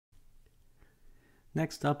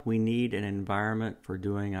Next up, we need an environment for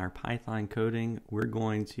doing our Python coding. We're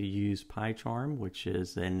going to use PyCharm, which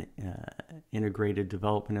is an integrated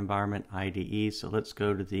development environment, IDE. So let's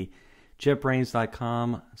go to the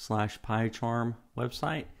jetbrains.com/PyCharm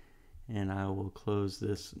website, and I will close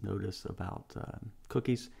this notice about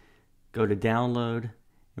cookies. Go to download,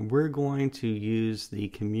 and we're going to use the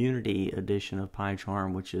community edition of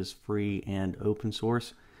PyCharm, which is free and open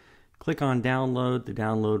source. Click on download. The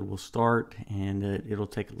download will start, and it'll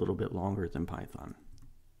take a little bit longer than Python.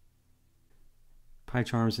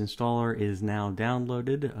 PyCharm's installer is now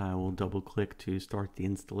downloaded. I will double click to start the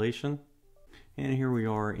installation. And here we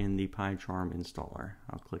are in the PyCharm installer.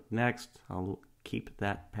 I'll click next. I'll keep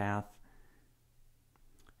that path.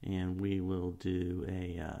 And we will do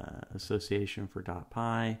a association for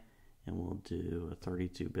 .py, and we'll do a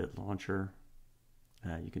 32-bit launcher.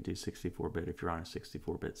 You can do 64-bit if you're on a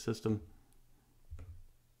 64-bit system.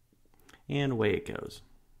 And away it goes.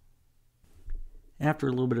 After a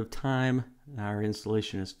little bit of time, our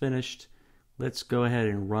installation is finished. Let's go ahead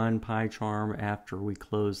and run PyCharm after we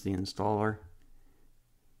close the installer.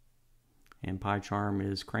 And PyCharm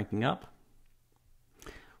is cranking up.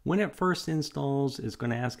 When it first installs, it's going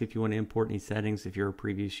to ask if you want to import any settings. If you're a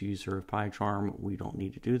previous user of PyCharm, we don't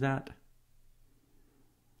need to do that.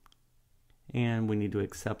 And we need to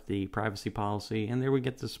accept the privacy policy, and there we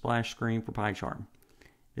get the splash screen for PyCharm.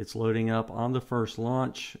 It's loading up on the first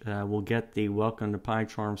launch. We'll get the welcome to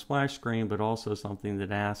PyCharm splash screen, but also something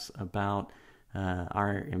that asks about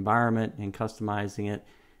our environment and customizing it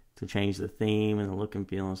to change the theme and the look and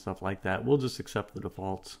feel and stuff like that. We'll just accept the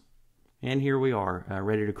defaults. And here we are,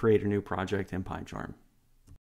 ready to create a new project in PyCharm.